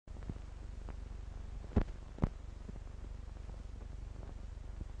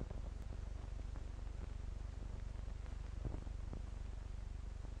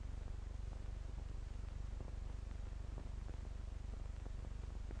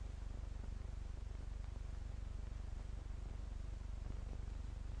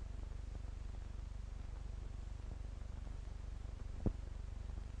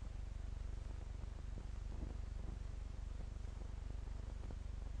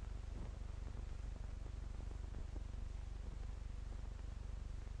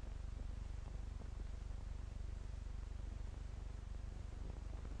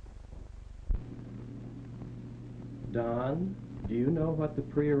Don, do you know what the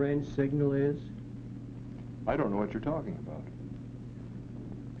prearranged signal is? I don't know what you're talking about.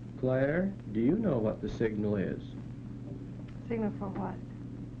 Claire, do you know what the signal is? Signal for what?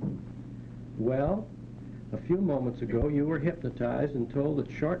 Well, a few moments ago you were hypnotized and told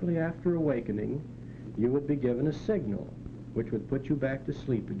that shortly after awakening you would be given a signal which would put you back to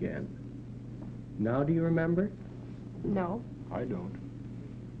sleep again. Now do you remember? No. I don't.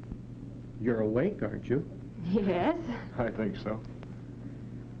 You're awake, aren't you? Yes. I think so.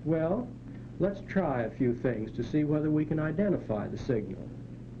 Well, let's try a few things to see whether we can identify the signal.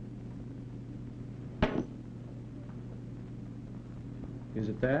 Is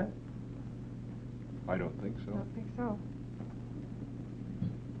it that? I don't think so. I don't think so.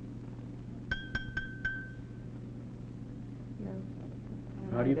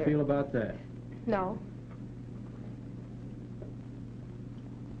 No. How do you feel about that? No.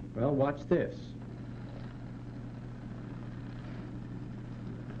 Well, watch this.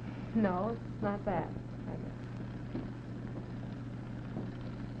 No, it's not that.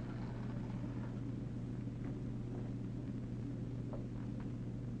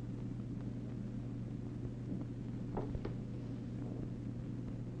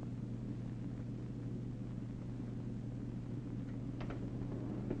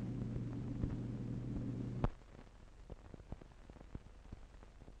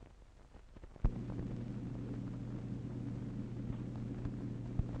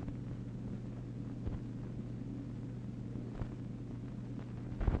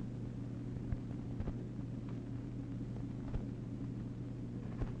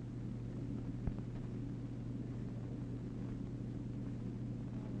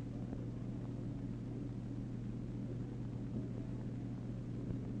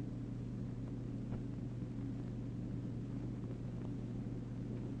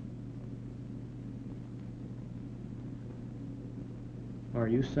 Are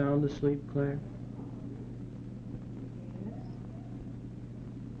you sound asleep, Claire?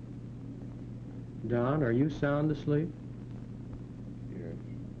 Don, are you sound asleep? Yes.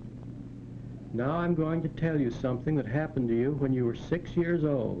 Now I'm going to tell you something that happened to you when you were 6 years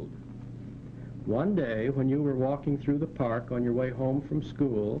old. One day, when you were walking through the park on your way home from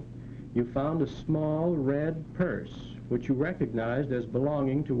school, you found a small red purse, which you recognized as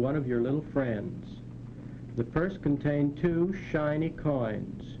belonging to one of your little friends. The purse contained 2 shiny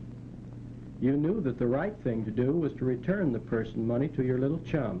coins. You knew that the right thing to do was to return the purse and money to your little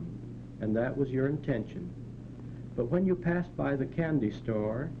chum, and that was your intention. But when you passed by the candy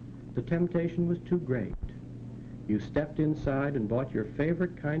store, the temptation was too great. You stepped inside and bought your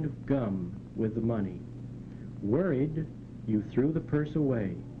favorite kind of gum with the money. Worried, you threw the purse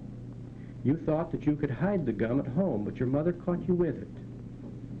away. You thought that you could hide the gum at home, but your mother caught you with it.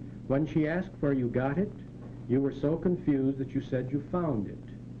 When she asked where you got it, you were so confused that you said you found it.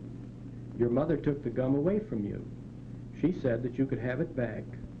 Your mother took the gum away from you. She said that you could have it back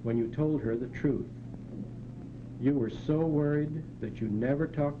when you told her the truth. You were so worried that you never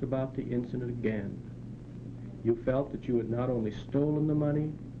talked about the incident again. You felt that you had not only stolen the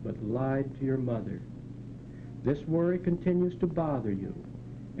money, but lied to your mother. This worry continues to bother you,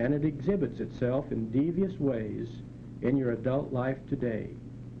 and it exhibits itself in devious ways in your adult life today.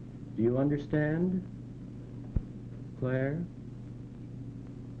 Do you understand? Claire?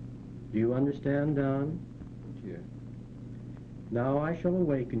 Do you understand, Don? Yes. Now I shall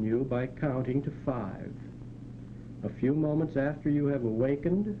awaken you by counting to 5. A few moments after you have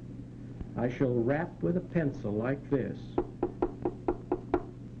awakened, I shall rap with a pencil like this,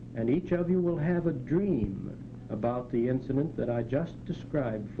 and each of you will have a dream about the incident that I just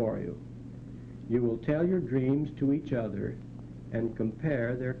described for you. You will tell your dreams to each other and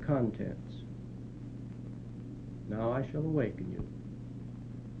compare their contents. Now I shall awaken you.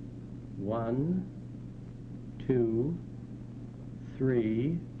 1, 2,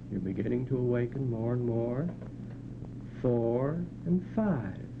 3. You're beginning to awaken more and more. 4 and 5.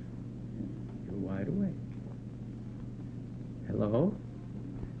 You're wide awake. Hello?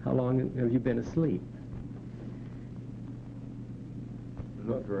 How long have you been asleep?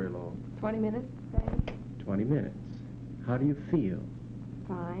 Not very long. 20 minutes, say. 20 minutes. How do you feel?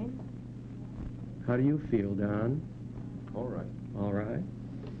 Fine. How do you feel, Don? All right. All right.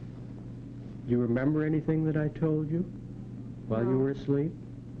 Do you remember anything that I told you while you No. were asleep?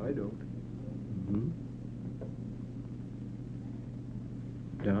 I don't. Mm-hmm.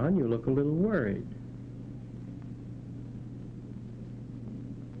 Don, you look a little worried.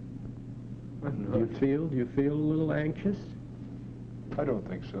 I'm Do not. you feel a little anxious? I don't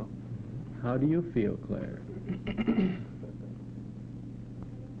think so. How do you feel, Claire?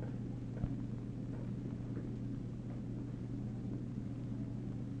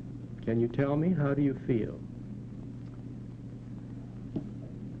 Can you tell me, how do you feel?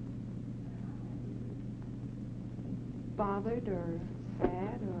 Bothered or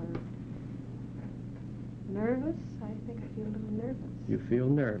sad or nervous? I think I feel a little nervous. You feel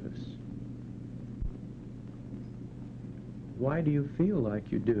nervous. Why do you feel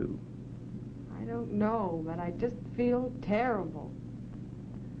like you do? I don't know, but I just feel terrible.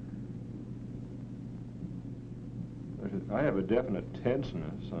 I have a definite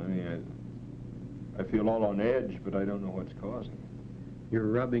tenseness. I mean, I feel all on edge, but I don't know what's causing it. You're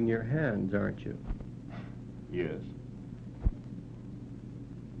rubbing your hands, aren't you? Yes.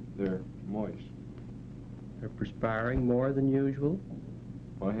 They're moist. They're perspiring more than usual,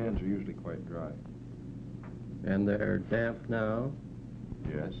 My hands are usually quite dry. and they're damp now.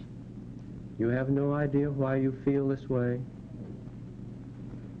 Yes. You have no idea why you feel this way?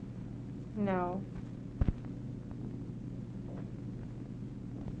 No.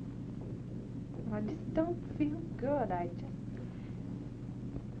 I just don't feel good.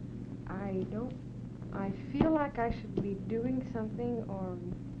 I feel like I should be doing something,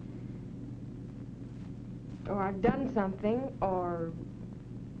 or I've done something, or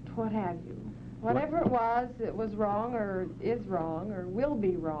what have you. Whatever it was wrong, or is wrong, or will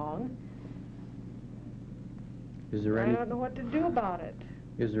be wrong. Is there I don't know what to do about it.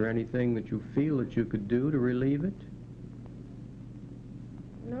 Is there anything that you feel that you could do to relieve it?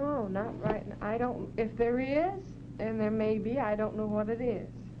 No, not right now. I don't, if there is, and there may be, I don't know what it is.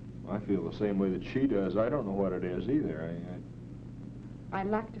 I feel the same way that she does. I don't know what it is either. I'd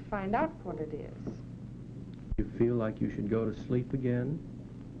like to find out what it is. You feel like you should go to sleep again?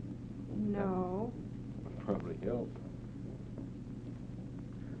 No. Would probably help.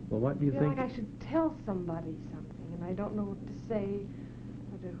 Well, what do you I feel think? like I should tell somebody something, and I don't know what to say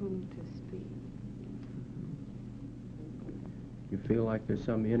or to whom to speak. You feel like there's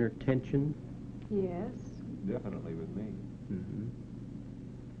some inner tension? Yes. Definitely with me. Mm-hmm.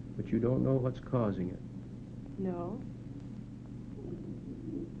 But you don't know what's causing it. No.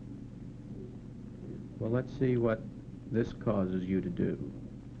 Well, let's see what this causes you to do.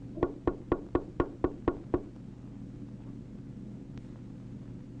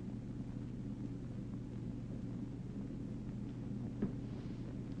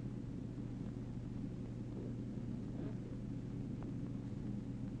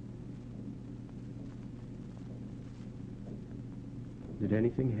 Did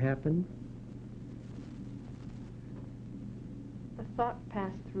anything happen? A thought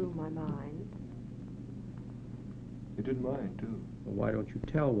passed through my mind. It did mine, too. Well, why don't you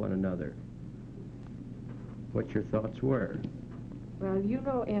tell one another what your thoughts were? Well, you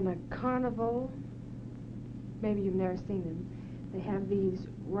know, in a carnival, maybe you've never seen them, they have these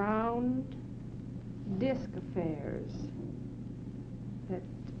round disc affairs that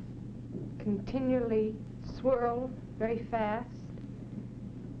continually swirl very fast,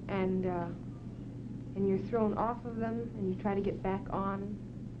 and you're thrown off of them, and you try to get back on.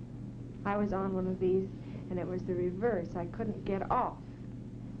 I was on one of these, and it was the reverse. I couldn't get off.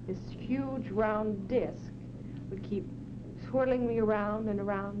 This huge round disc would keep swirling me around and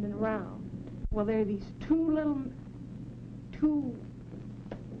around and around. Well, there are these two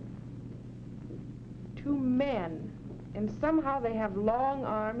men, and somehow they have long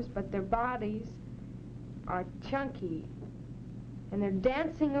arms, but their bodies are chunky, and they're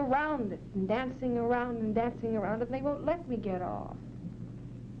dancing around it, and dancing around and dancing around it, and they won't let me get off.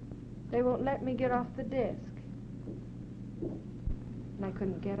 They won't let me get off the disc. And I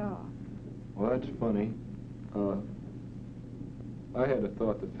couldn't get off. Well, that's funny. I had a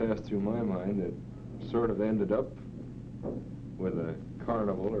thought that passed through my mind that sort of ended up with a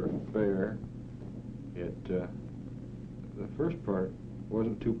carnival or a fair. The first part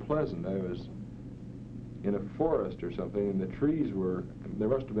wasn't too pleasant. I was in a forest or something, and the trees were, there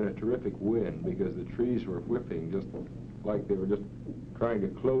must have been a terrific wind, because the trees were whipping just like they were just trying to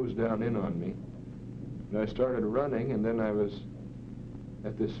close down in on me. And I started running, and then I was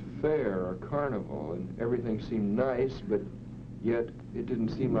at this fair or carnival, and everything seemed nice, but yet it didn't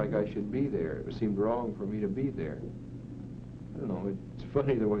seem like I should be there. It seemed wrong for me to be there. I don't know, it's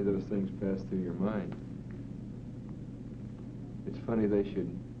funny the way those things pass through your mind. It's funny they should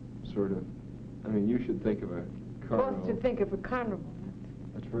sort of, I mean, you should think of a carnival. Both to think of a carnival.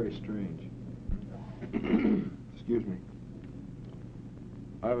 That's very strange. Excuse me.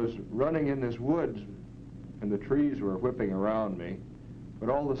 I was running in this woods, and the trees were whipping around me, but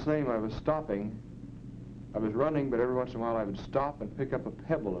all the same I was stopping. I was running, but every once in a while I would stop and pick up a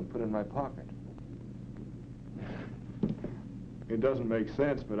pebble and put it in my pocket. It doesn't make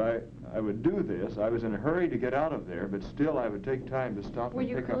sense, but I would do this. I was in a hurry to get out of there, but still I would take time to stop Were and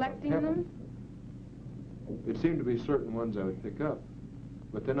you pick up a collecting pebble. them? It seemed to be certain ones I would pick up.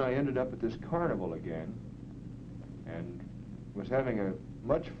 But then I ended up at this carnival again and was having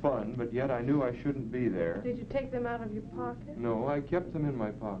much fun, but yet I knew I shouldn't be there. Did you take them out of your pocket? No, I kept them in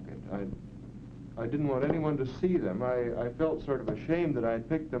my pocket. I didn't want anyone to see them. I felt sort of ashamed that I had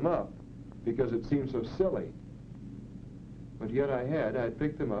picked them up because it seemed so silly. But yet I'd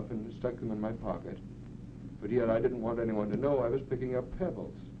picked them up and stuck them in my pocket. But yet I didn't want anyone to know I was picking up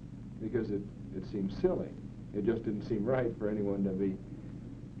pebbles because it seemed silly. It just didn't seem right for anyone to be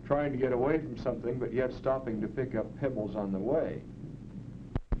trying to get away from something but yet stopping to pick up pebbles on the way.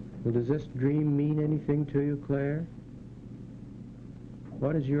 Well, does this dream mean anything to you, Claire?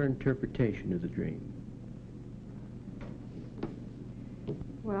 What is your interpretation of the dream?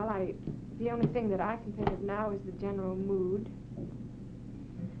 Well, the only thing that I can think of now is the general mood.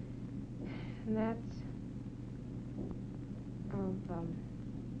 And that's of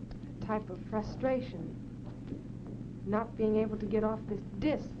a type of frustration. Not being able to get off this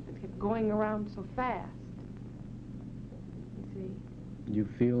disc that kept going around so fast. You see? You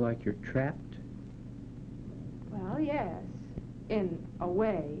feel like you're trapped? Well, yes, in a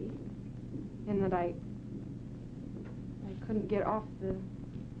way, in that I couldn't get off the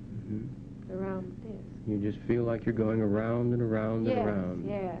round disc. You just feel like you're going around and around and around.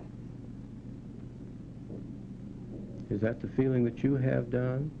 Yes. Is that the feeling that you have,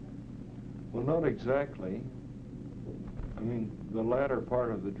 Don? Well, not exactly. I mean, the latter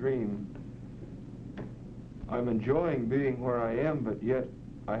part of the dream, I'm enjoying being where I am, but yet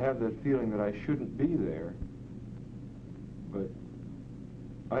I have that feeling that I shouldn't be there. But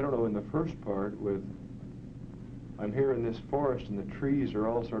I don't know, in the first part I'm here in this forest and the trees are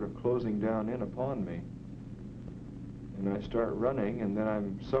all sort of closing down in upon me. And I start running and then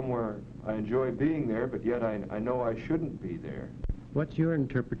I'm somewhere, I enjoy being there, but yet I know I shouldn't be there. What's your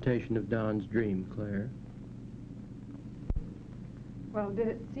interpretation of Don's dream, Claire? Well, did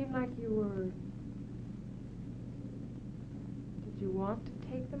it seem like did you want to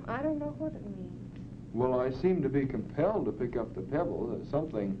take them? I don't know what it means. Well, I seem to be compelled to pick up the pebble. That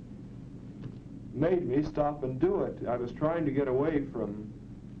something made me stop and do it. I was trying to get away from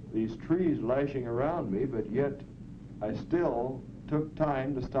these trees lashing around me, but yet I still took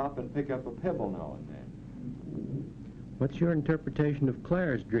time to stop and pick up a pebble now and then. What's your interpretation of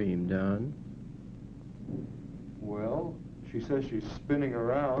Claire's dream, Don? Well, she says she's spinning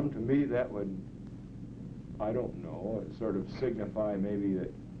around. To me, that would, I don't know, sort of signify maybe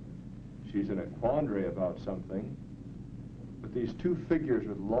that she's in a quandary about something. But these two figures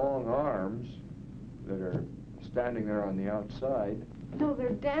with long arms that are standing there on the outside. No, they're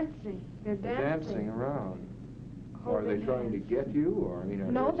dancing. They're Dancing around. Holding Are they trying to hands. get you, or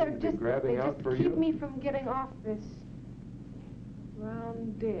No, they're just grabbing they out just for keep you? me from getting off this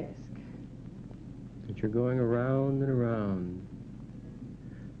round disc. That you're going around and around.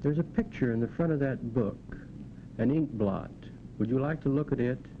 There's a picture in the front of that book, an ink blot. Would you like to look at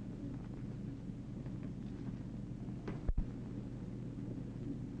it?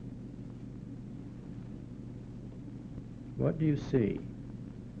 What do you see?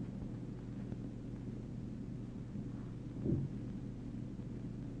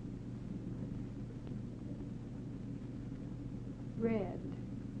 Red.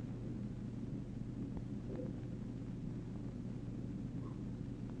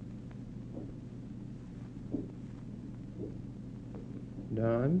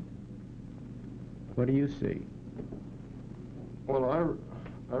 Don, what do you see? Well,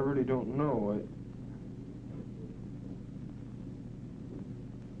 I really don't know.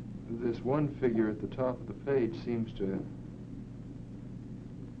 This one figure at the top of the page seems to,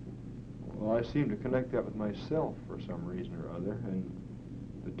 well, I seem to connect that with myself for some reason or other, and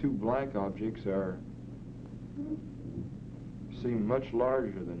the two black objects seem much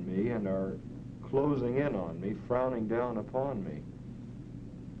larger than me and are closing in on me, frowning down upon me.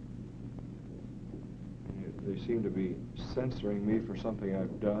 They seem to be censoring me for something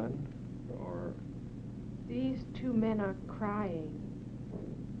I've done, or... These two men are crying.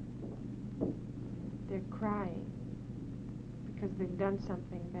 They're crying because they've done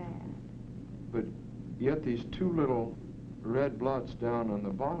something bad. But yet these two little red blots down on the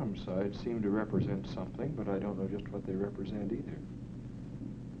bottom side seem to represent something, but I don't know just what they represent either.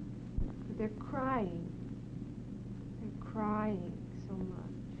 But they're crying. They're crying so much.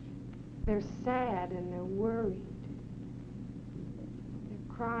 They're sad and they're worried.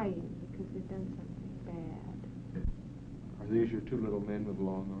 They're crying because they've done something bad. Are these your two little men with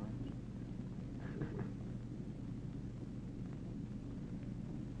long arms?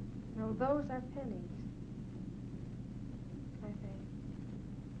 No, No, those are pennies, I think.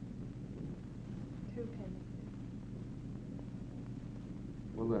 2 pennies.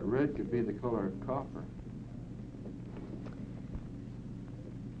 Well, that red could be the color of copper.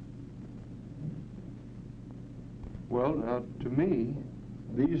 Well, now, to me,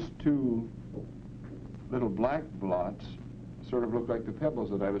 these 2 little black blots sort of look like the pebbles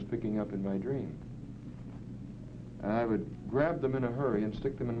that I was picking up in my dream. And I would grab them in a hurry and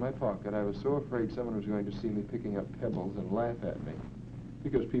stick them in my pocket. I was so afraid someone was going to see me picking up pebbles and laugh at me,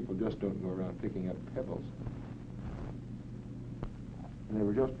 because people just don't go around picking up pebbles. And they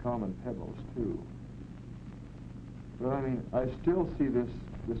were just common pebbles, too. But I mean, I still see this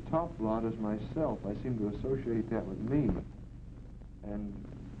top blot as myself. I seem to associate that with me. And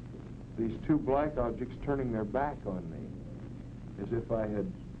these 2 black objects turning their back on me, as if I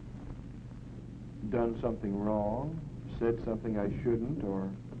had done something wrong, said something I shouldn't, or...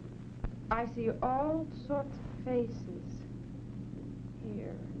 I see all sorts of faces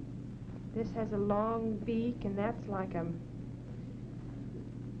here. This has a long beak, and that's like a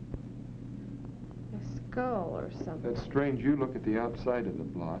skull or something. That's strange. You look at the outside of the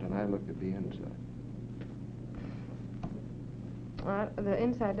blot, and I look at the inside. The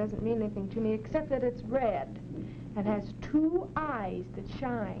inside doesn't mean anything to me, except that it's red and has 2 eyes that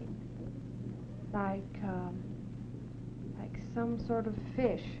shine, like some sort of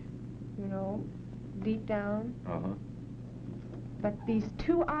fish, you know, deep down. Uh-huh. But these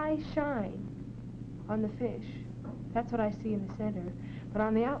 2 eyes shine on the fish. That's what I see in the center. But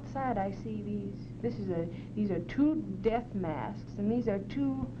on the outside, I see these. These are 2 death masks, and these are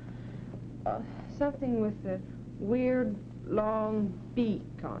 2 something with a weird long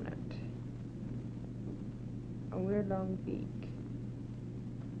beak on it. A weird long beak.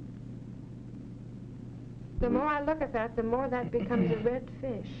 The more I look at that, the more that becomes a red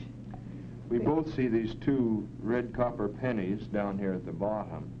fish. We both see these 2 red copper pennies down here at the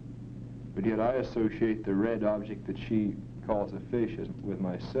bottom, but yet I associate the red object that she calls a fish with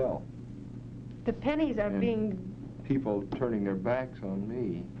myself. The pennies are being... People turning their backs on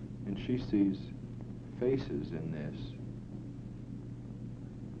me, and she sees faces in this.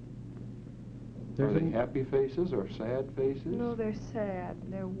 Are they happy faces or sad faces? No, they're sad.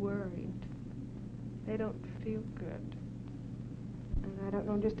 They're worried. They don't feel good. And I don't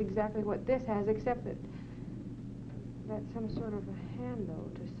know just exactly what this has, except that that's some sort of a handle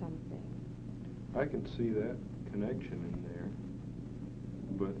to something. I can see that connection in there,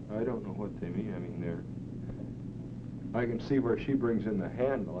 but I don't know what they mean. I mean, I can see where she brings in the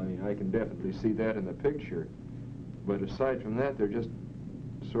handle. I mean, I can definitely see that in the picture. But aside from that, they're just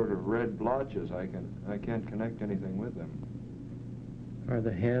sort of red blotches. I can't connect anything with them. Are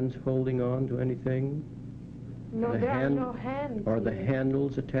the hands holding on to anything? No, there are no hands. Are the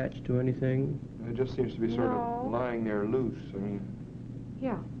handles attached to anything? It just seems to be sort of lying there loose. I mean...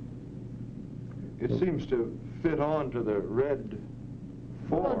 Yeah. It seems to fit on to the red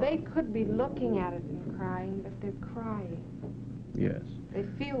form. Well, they could be looking at it and crying, but they're crying. Yes. They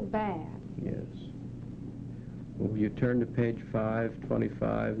feel bad. Yes. Well, you turn to page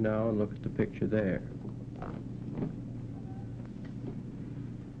 525 now and look at the picture there.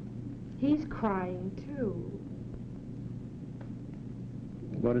 He's crying, too.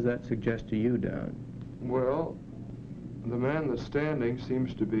 What does that suggest to you, Don? Well, the man that's standing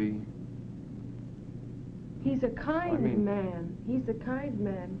seems to be... He's a kind man. He's a kind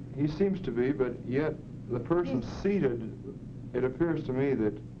man. He seems to be, but yet the person seated, it appears to me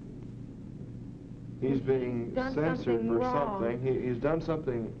that he's being censored for something. He's done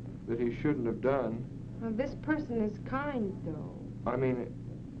something that he shouldn't have done. Well, this person is kind, though. I mean,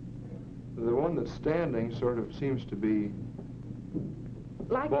 the one that's standing sort of seems to be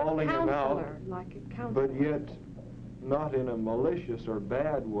like bawling a him out, like a counselor. but yet not in a malicious or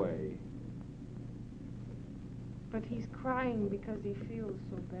bad way. But he's crying because he feels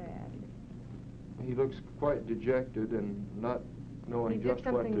so bad. He looks quite dejected and not knowing just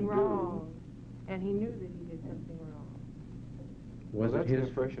what to do. He did something wrong, and he knew that he did something wrong. Well, that's the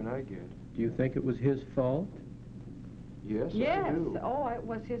impression I get. Do you think it was his fault? Yes, yes. I do. Oh, it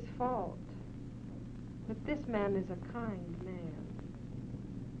was his fault. But this man is a kind man.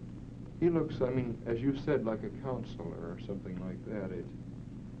 He looks, I mean, as you said, like a counselor or something like that.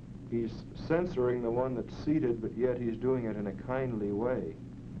 He's censoring the one that's seated, but yet he's doing it in a kindly way.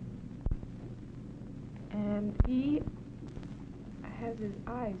 And he has his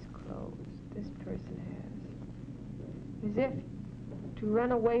eyes closed, this person has. As if to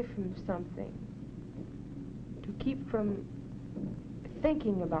run away from something. To keep from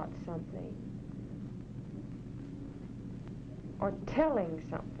thinking about something. Or telling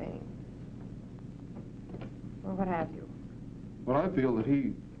something. Or what have you? Well, I feel that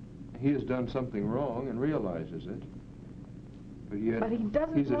he has done something wrong and realizes it. But yet But he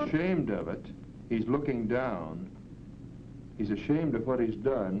doesn't he's want... ashamed of it. He's looking down. He's ashamed of what he's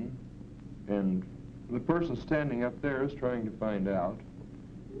done. And the person standing up there is trying to find out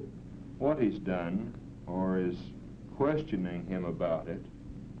what he's done, or is questioning him about it.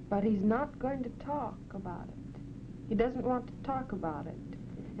 But he's not going to talk about it. He doesn't want to talk about it.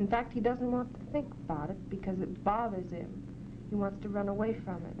 In fact, he doesn't want to think about it because it bothers him. He wants to run away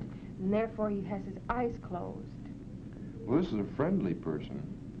from it. And therefore, he has his eyes closed. Well, this is a friendly person.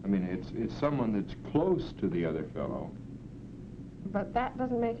 I mean, it's someone that's close to the other fellow. But that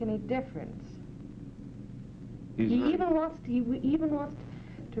doesn't make any difference. He even wants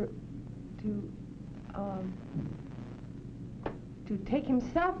to take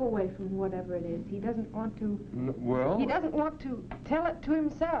himself away from whatever it is. He doesn't want to... Well... He doesn't want to tell it to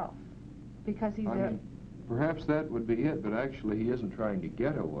himself because he's there. Perhaps that would be it, but actually he isn't trying to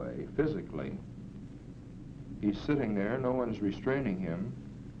get away physically. He's sitting there, no one's restraining him.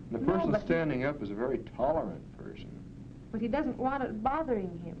 The person standing up is a very tolerant person. But he doesn't want it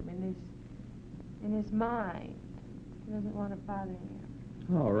bothering him in his mind. He doesn't want it bothering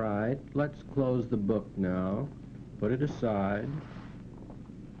him. All right, let's close the book now. Put it aside.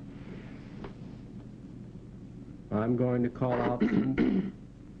 I'm going to call out some...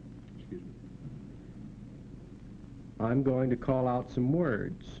 Excuse me. I'm going to call out some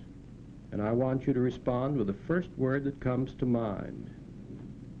words, and I want you to respond with the first word that comes to mind.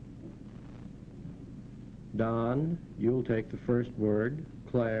 Don, you'll take the first word.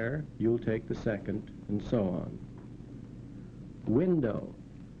 Claire, you'll take the second, and so on. Window.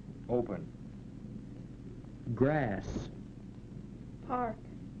 Open. Grass. Park.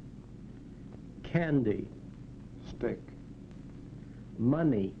 Candy. Stick.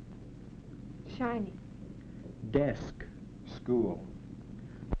 Money. Shiny. Desk. School.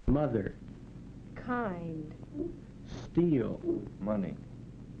 Mother. Kind. Steel. Money.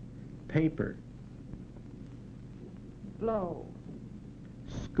 Paper. Blow.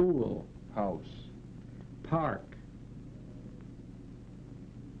 School. House. Park.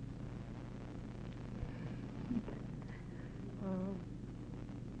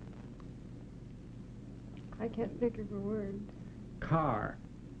 I can't think of a word. Car.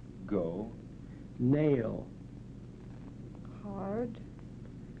 Go. Nail. Hard.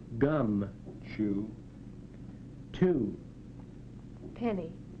 Gum. Chew. Two.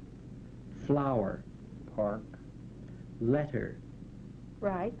 Penny. Flower. Park. Letter.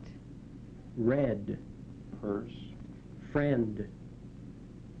 Right. Red. Purse. Friend.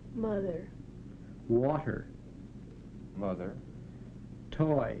 Mother. Water. Mother.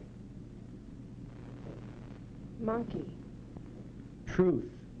 Toy. Monkey. Truth.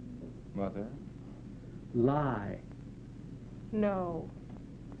 Mother. Lie. No.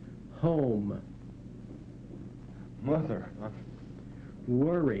 Home. Mother.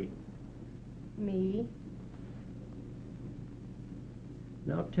 Worry. Me.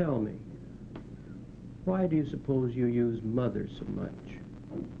 Now tell me, why do you suppose you use mother so much?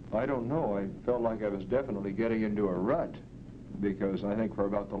 I don't know. I felt like I was definitely getting into a rut, because I think for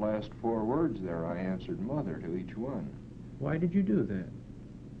about the last 4 words there I answered mother to each one. Why did you do that?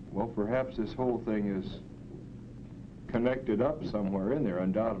 Well, perhaps this whole thing is connected up somewhere in there.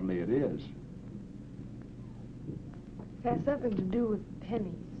 Undoubtedly it is. It has something to do with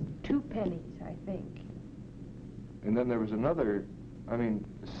pennies. 2 pennies, I think. And then there was another,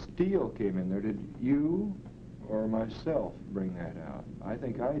 steel came in there. Did you or myself bring that out? I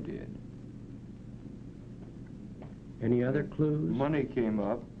think I did. Any other clues? Money came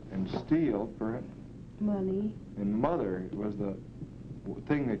up, and steel, Money. and mother was the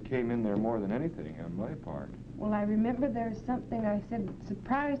thing that came in there more than anything on my part. Well, I remember there's something I said that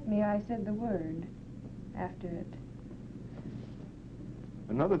surprised me. I said the word after it.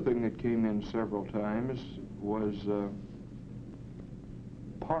 Another thing that came in several times was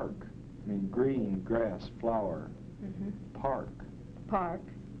park. Green, grass, flower. Park. Park.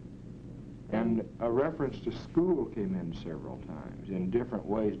 And a reference to school came in several times in different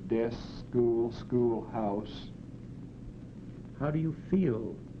ways. Desk, school, schoolhouse. How do you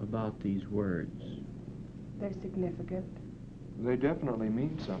feel about these words? They're significant. They definitely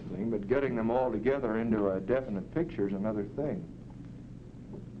mean something, but getting them all together into a definite picture is another thing.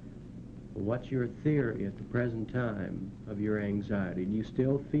 What's your theory at the present time of your anxiety? Do you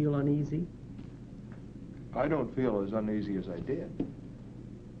still feel uneasy? I don't feel as uneasy as I did.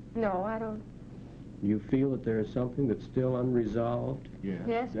 No, I don't. You feel that there is something that's still unresolved?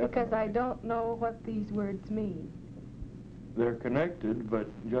 Yes, because I don't know what these words mean. They're connected, but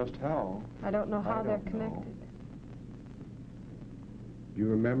just how? I don't know how I they're don't know. connected. Do you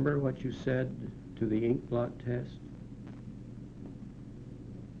remember what you said to the ink blot test?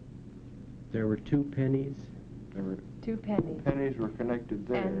 There were 2 pennies. There were 2 pennies. pennies were connected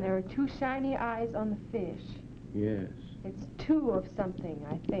there. And there were 2 shiny eyes on the fish. Yes. It's 2 of something,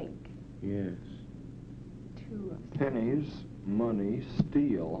 I think. Yes. 2 of something. Pennies, money,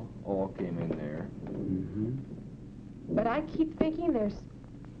 steel all came in there. Mm-hmm. But I keep thinking there's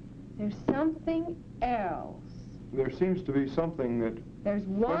something else. There seems to be something that There's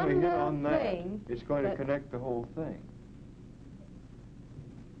when one we hit little on that, thing. it's going to connect the whole thing.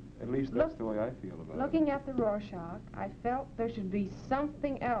 At least that's the way I feel about it. Looking at the Rorschach, I felt there should be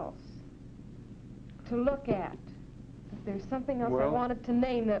something else to look at. That there's something else I Well, wanted to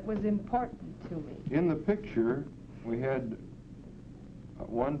name that was important to me. In the picture, we had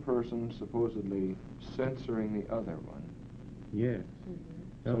one person supposedly censoring the other one. Yes.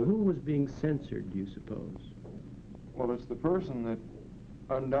 Now, So- who was being censored, do you suppose? Well, it's the person that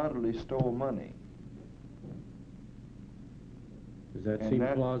undoubtedly stole money. Does that And seem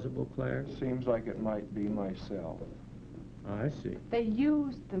that- plausible, Claire? Seems like it might be myself. I see. They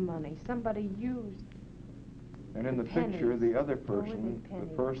used the money. Somebody used. And in the Pennies. picture, the other What were person, they, the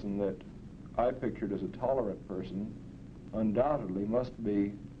pennies? person that I pictured as a tolerant person, undoubtedly must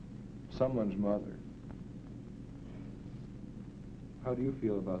be someone's mother. How do you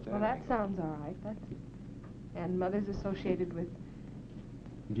feel about that? Well, that angle? sounds all right. And mother's associated with.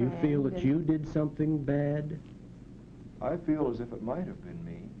 Do you feel that And- you did something bad? I feel as if it might have been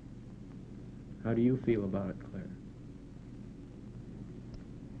me. How do you feel about it, Claire?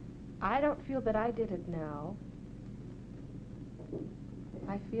 I don't feel that I did it now.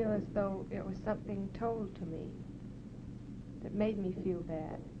 I feel as though it was something told to me that made me feel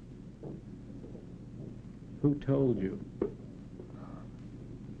bad. Who told you?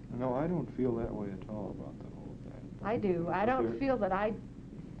 No, I don't feel that way at all about the whole thing. I do. I don't feel that I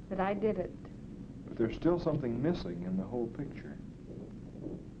did it. But there's still something missing in the whole picture.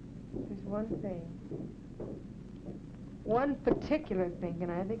 There's one thing. One particular thing,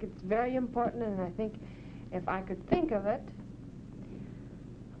 and I think it's very important, and I think if I could think of it,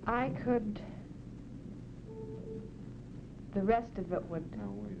 I could, the rest of it would Now,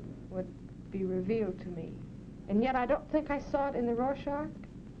 wait a minute. would be revealed to me. And yet I don't think I saw it in the Rorschach,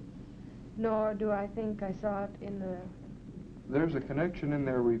 nor do I think I saw it in the... There's a connection in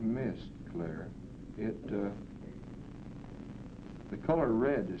there we've missed, Claire. The color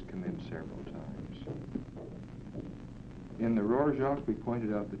red has come in several times. In the Rorschach, we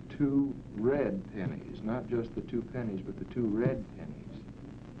pointed out the 2 red pennies, not just the 2 pennies, but the 2 red pennies.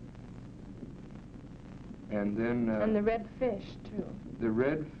 And then... and the red fish, too. the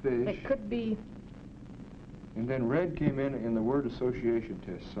red fish. It could be... And then red came in the word association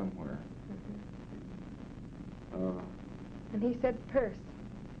test somewhere. And he said purse.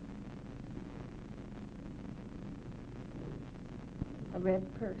 A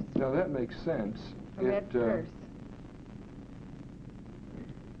red purse. Now that makes sense. A red purse.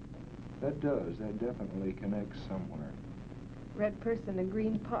 That does. That definitely connects somewhere. Red purse in a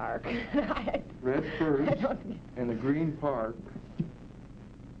green park. Red purse I don't- and a green park.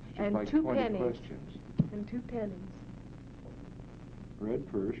 And like 2 20 pennies. questions. And 2 pennies. Red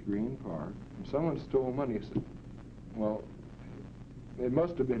purse, green park. And someone stole money. Well, it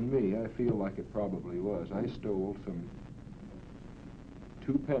must have been me. I feel like it probably was. I stole some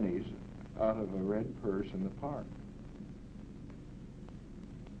 2 pennies out of a red purse in the park.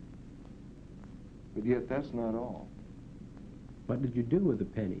 But yet that's not all. What did you do with the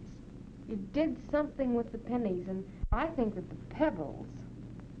pennies? You did something with the pennies, and I think that the pebbles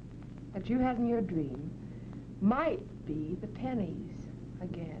that you had in your dream might be the pennies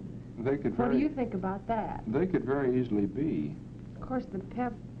again. They could What do very, you think about that? They could very easily be. Of course, the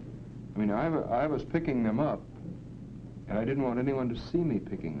I mean, I was picking them up, and I didn't want anyone to see me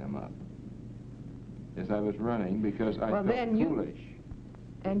picking them up as I was running because I Well, felt then you- foolish.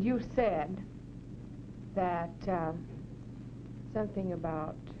 And you said that something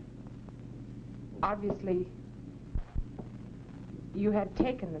about, obviously, you had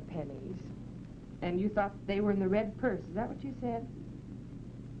taken the pennies, and you thought they were in the red purse. Is that what you said?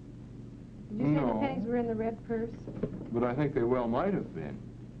 Did you say the No. pennies were in the red purse? But I think they well might have been.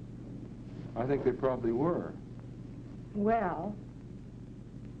 I think they probably were. Well,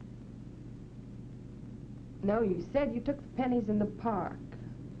 no, you said you took the pennies in the park.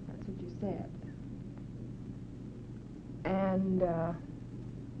 That's what you said. And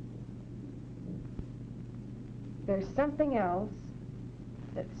there's something else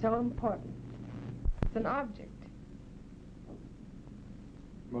that's so important. It's an object.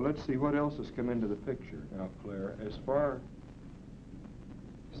 Well, let's see what else has come into the picture now, Claire. As far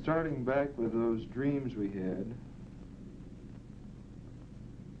starting back with those dreams we had,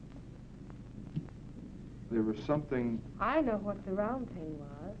 there was something... I know what the round thing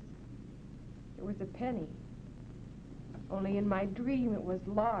was. It was a penny. Only in my dream it was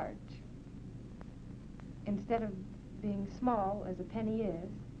large. Instead of being small, as a penny is,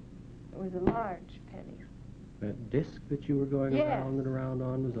 it was a large penny. That disc that you were going Yes. around and around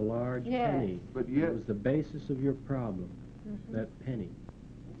on was a large Yes. penny. But yet... It was the basis of your problem, that penny,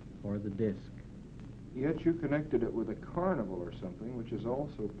 or the disc. Yet you connected it with a carnival or something, which is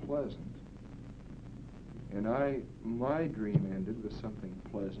also pleasant. And my dream ended with something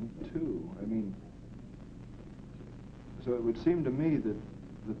pleasant, too. I mean, so it would seem to me that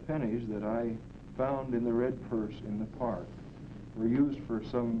the pennies that I found in the red purse in the park were used for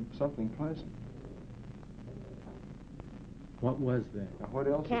something pleasant. What was that? Now, what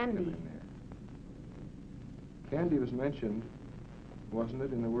else Candy. is in there? Candy was mentioned, wasn't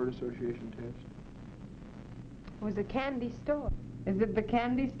it, in the word association test? It was a candy store. Is it the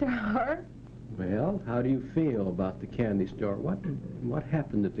candy store? Well, how do you feel about the candy store? What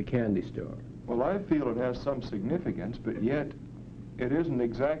happened at the candy store? Well, I feel it has some significance, but yet it isn't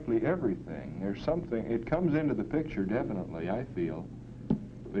exactly everything. There's something, it comes into the picture, definitely, I feel,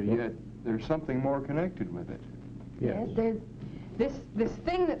 but yet there's something more connected with it. Yes. There's this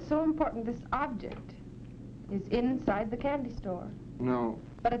thing that's so important, this object, is inside the candy store. No.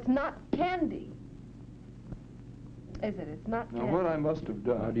 But it's not candy. Is it? It's not Now, candy. what I must have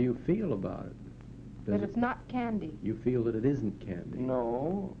done... How do you feel about it? That it's not candy. You feel that it isn't candy?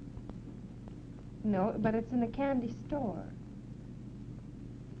 No. No, but it's in a candy store.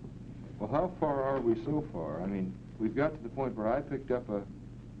 Well, how far are we so far? I mean, we've got to the point where I picked up a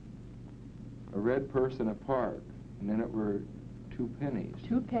red purse in a park, and then it were 2 pennies.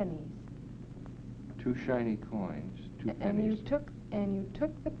 2 pennies. 2 shiny coins, 2 And pennies. you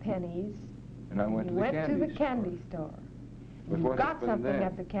took the pennies. And I went to the candy store. But You what got happened something then?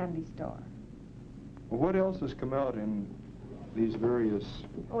 at the candy store. Well, what else has come out in these various...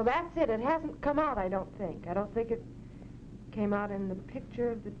 Well, that's it. It hasn't come out, I don't think. I don't think it came out in the picture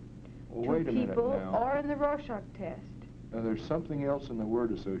of the Well, 2 wait a minute people now. or in the Rorschach test. Now, there's something else in the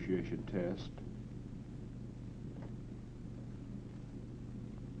word association test.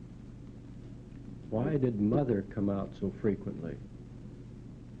 Why did mother come out so frequently,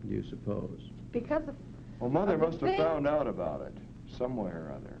 do you suppose? Because of... Well, Mother of the must have thing- found out about it, some way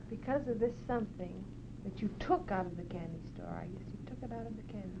or other. Because of this something that you took out of the candy store. I guess you took it out of the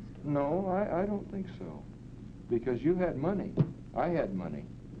candy store. No, I don't think so. Because you had money. I had money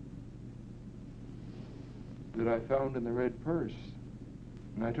that I found in the red purse.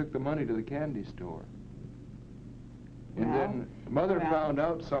 And I took the money to the candy store. And then Mother found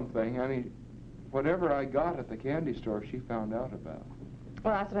out something. I mean, whatever I got at the candy store, she found out about.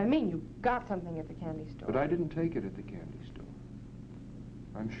 Well, that's what I mean. You got something at the candy store. But I didn't take it at the candy store.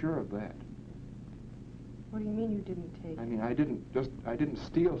 I'm sure of that. What do you mean you didn't take I it? mean, I didn't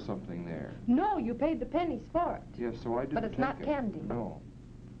steal something there. No, you paid the pennies for it. Yes, so I didn't But it's take not it. candy. No.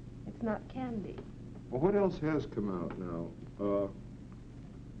 It's not candy. Well, what else has come out now?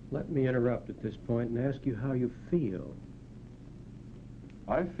 Let me interrupt at this point and ask you how you feel.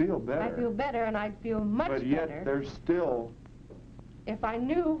 I feel better. I feel better, and I'd feel much But yet better there's still... if I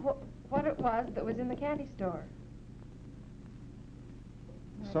knew what it was that was in the candy store.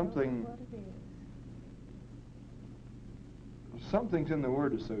 I Something- don't know what it is. Something's in the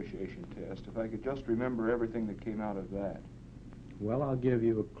word association test, if I could just remember everything that came out of that. Well, I'll give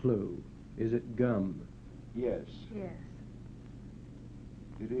you a clue. Is it gum? Yes, Yes.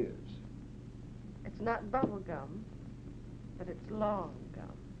 it is. It's not bubble gum, but it's long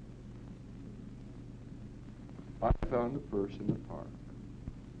gum. I found the purse in the park.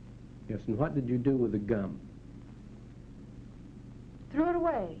 Yes, and what did you do with the gum? Threw it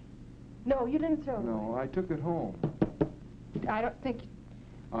away. No, you didn't throw it No, away. I took it home. I don't think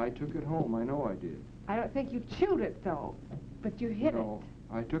I took it home, I know I did. you chewed it though, but you hid No,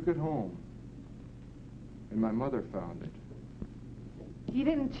 I took it home. And my mother found it. it. He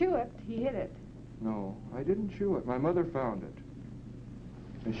didn't chew it, he hid it. No, I didn't chew it. My mother found it.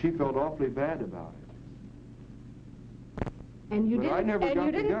 And she felt awfully bad about it. And you But didn't I never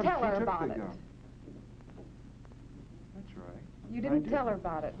got the gum. tell She her took about the it. gum. That's right. You I didn't did. tell her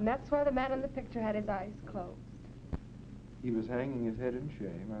about it. And that's why the man in the picture had his eyes closed. He was hanging his head in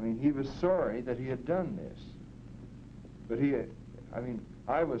shame. I mean, he was sorry that he had done this. But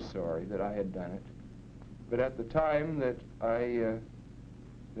I was sorry that I had done it. But at the time that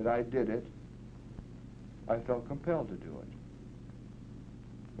I did it, I felt compelled to do it.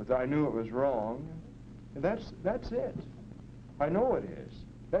 But I knew it was wrong. And that's it. I know it is.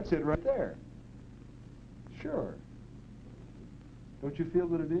 That's it right there. Sure. Don't you feel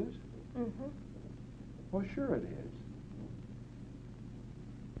that it is? Mm-hmm. Well, sure it is.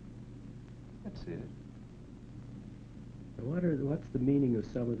 That's it. What's the meaning of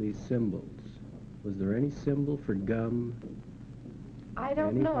some of these symbols? Was there any symbol for gum? I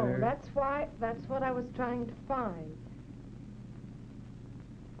don't Anywhere? know. That's what I was trying to find.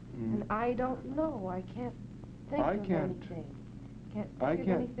 And I don't know. I can't think of anything. I think of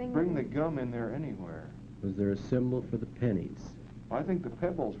can't anything bring the gum in there anywhere. Was there a symbol for the pennies? I think the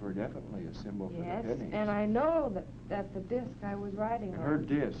pebbles were definitely a symbol for Yes, the pennies. and I know that the disc I was writing Her on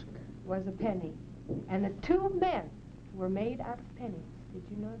disc. was a penny. And the two men were made out of pennies. Did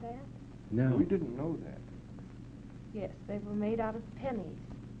you know that? No. We didn't know that. Yes, they were made out of pennies.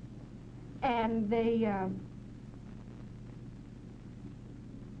 And they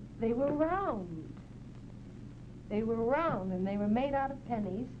were round. They were round, and they were made out of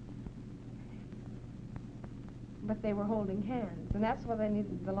pennies, but they were holding hands. And that's why they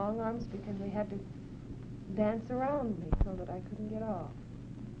needed the long arms, because they had to dance around me so that I couldn't get off.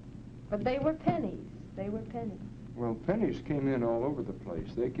 But they were pennies. They were pennies. Well, pennies came in all over the place.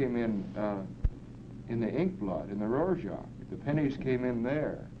 They came in the ink blot, in the Rorschach. The pennies came in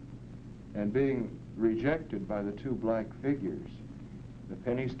there. And being rejected by the two black figures, the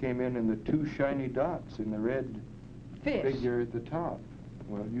pennies came in the two shiny dots in the red figure at the top.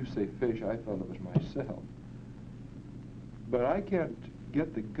 Well, you say fish, I thought it was myself. But I can't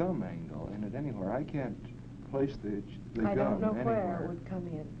get the gum angle in it anywhere. I can't place the gum I don't know anywhere. where it would come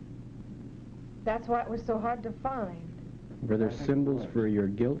in. That's why it was so hard to find. Were there I think it symbols was. for your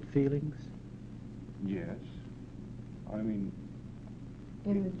guilt feelings? Yes. I mean,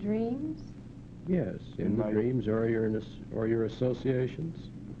 In the dreams? Yes, in In the my- dreams or your associations?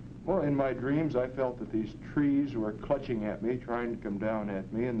 well, in my dreams, I felt that these trees were clutching at me, trying to come down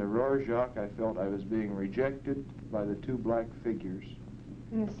at me. In the Rorschach, I felt I was being rejected by the two black figures.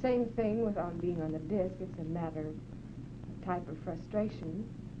 And the same thing with being on the disc. It's a matter of a type of frustration,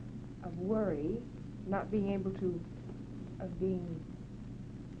 of worry, not being able to, of being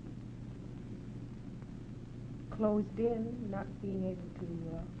closed in, not being able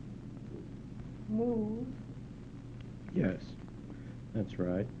to move. Yes, that's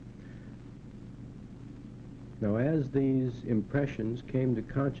right. Now, as these impressions came to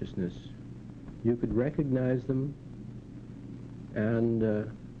consciousness, you could recognize them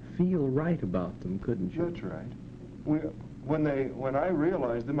and feel right about them, couldn't you? That's right. When I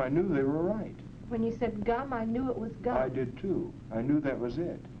realized them, I knew they were right. When you said gum, I knew it was gum. I did too. I knew that was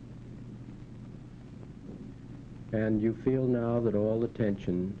it. And you feel now that all the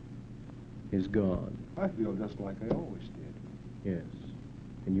tension is gone. I feel just like I always did. Yes.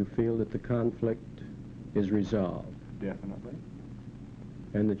 And you feel that the conflict is resolved Definitely.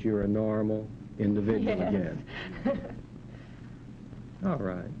 and that you're a normal individual Yes. again. All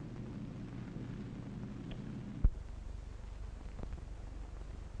right.